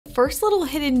First little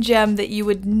hidden gem that you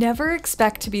would never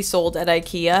expect to be sold at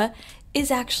Ikea is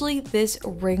actually this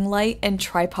ring light and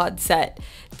tripod set.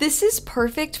 This is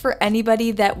perfect for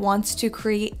anybody that wants to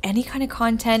create any kind of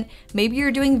content. Maybe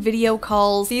you're doing video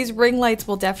calls. These ring lights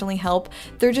will definitely help.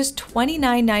 They're just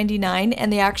 $29.99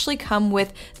 and they actually come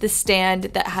with the stand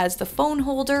that has the phone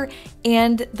holder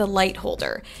and the light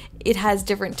holder. It has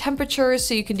different temperatures,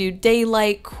 so you can do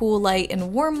daylight, cool light,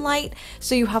 and warm light,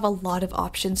 so you have a lot of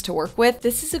options to work with.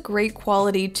 This is a great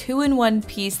quality 2-in-1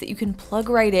 piece that you can plug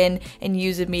right in and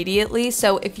use immediately.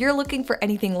 So if you're looking for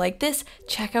anything like this,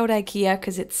 check out Ikea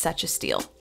because it's such a steal.